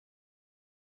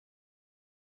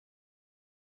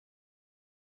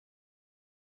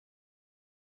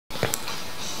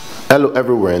Hello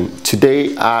everyone.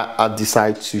 Today I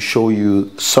decided to show you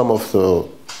some of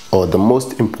the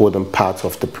most important parts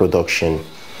of the production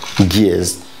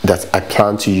gears that I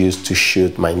plan to use to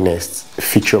shoot my next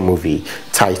feature movie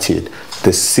titled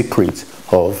The Secret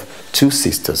of Two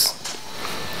Sisters.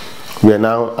 We are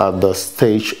now at the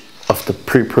stage of the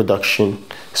pre-production,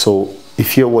 so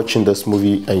if you're watching this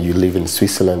movie and you live in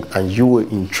Switzerland and you were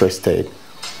interested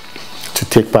to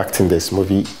take part in this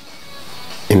movie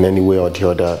in any way or the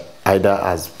other, either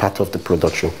as part of the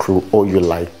production crew or you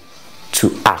like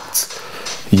to act,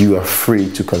 you are free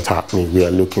to contact me. We are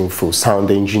looking for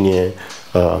sound engineer,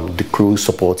 the crew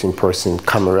supporting person,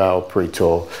 camera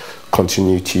operator,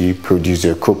 continuity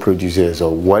producer, co-producers,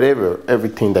 or whatever,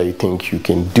 everything that you think you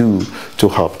can do to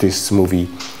help this movie.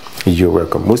 You're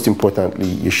welcome. Most importantly,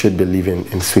 you should be living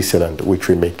in Switzerland, which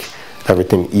will make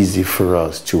everything easy for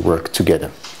us to work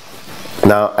together.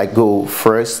 Now I go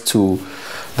first to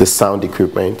the sound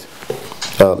equipment.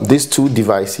 These two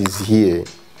devices here,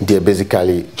 they're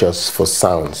basically just for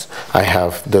sounds. I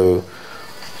have the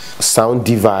sound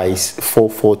device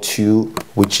 442,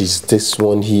 which is this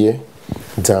one here,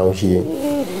 down here,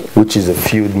 which is a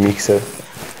field mixer,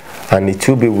 and it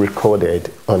will be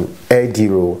recorded on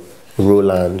Erdiro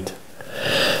Roland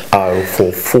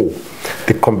R44.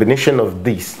 The combination of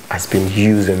this has been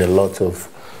used in a lot of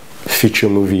feature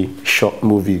movie, short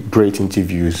movie, great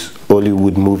interviews,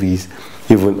 Hollywood movies,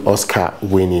 even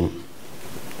Oscar-winning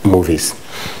movies.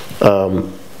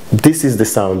 This is the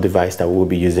sound device that we'll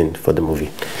be using for the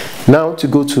movie. Now, to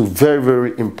go to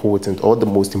very important, or the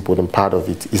most important part of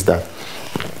it, is that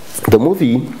the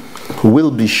movie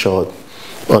will be shot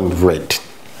on RED.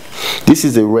 This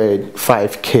is a RED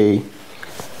 5K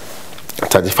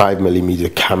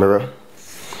 35mm camera,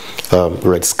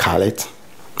 RED Scarlett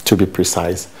to be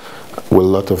precise, with a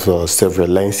lot of several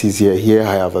lenses here. Here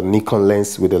I have a Nikon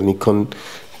lens with a Nikon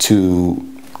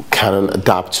to Canon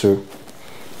adapter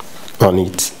on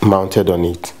it, mounted on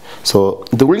it. So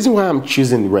the reason why I'm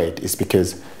choosing RED is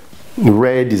because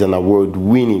RED is an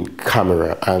award-winning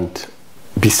camera, and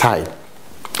besides,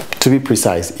 to be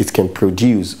precise, it can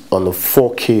produce on a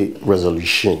 4K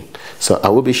resolution. So I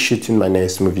will be shooting my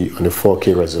next movie on a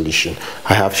 4K resolution.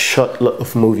 I have shot a lot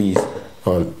of movies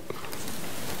on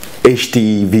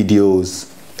HD videos,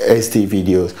 SD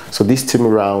videos. So this time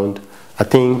around, I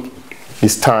think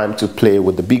it's time to play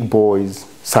with the big boys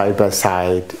side by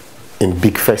side in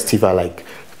big festival like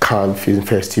Cannes Film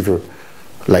Festival,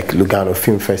 like Lugano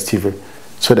Film Festival.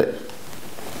 So the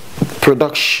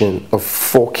production of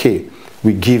 4K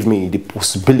will give me the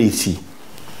possibility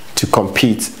to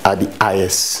compete at the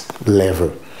highest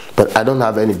level. But I don't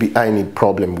have any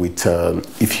problem with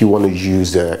if you want to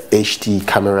use a HD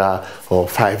camera or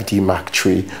 5D Mark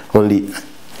III. Only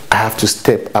I have to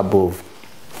step above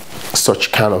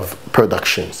such kind of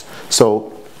productions.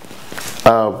 So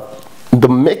the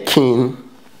making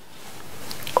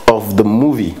of the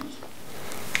movie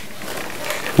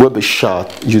will be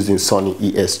shot using Sony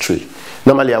ES3.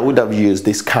 Normally I would have used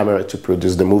this camera to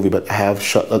produce the movie, but I have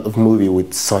shot a lot of movie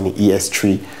with Sony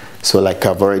ES3. So like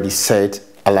I've already said,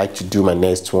 I like to do my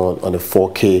next one on a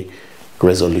 4K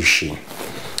resolution.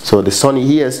 So the Sony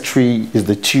ES3 is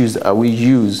the tools that I will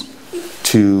use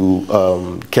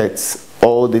to get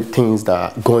all the things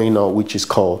that are going on, which is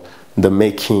called the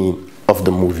making of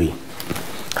the movie.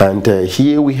 And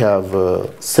here we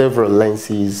have several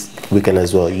lenses we can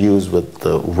as well use with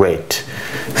the RED.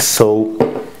 So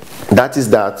that is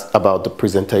that about the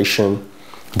presentation.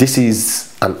 This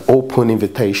is an open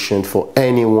invitation for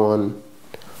anyone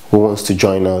who wants to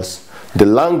join us. The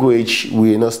language,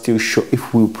 we are not still sure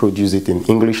if we'll produce it in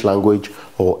English language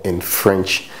or in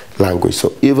French language.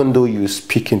 So even though you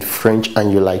speak in French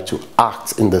and you like to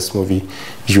act in this movie,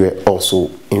 you are also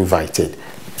invited.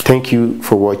 Thank you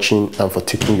for watching and for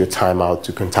taking your time out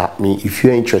to contact me if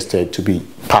you're interested to be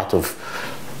part of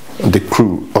the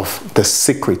crew of The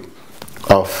Secret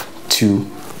of Two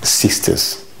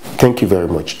Sisters. Thank you very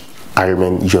much. I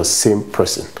remain your same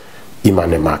person,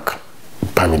 Imane Mark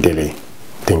Bamidele.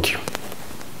 Thank you.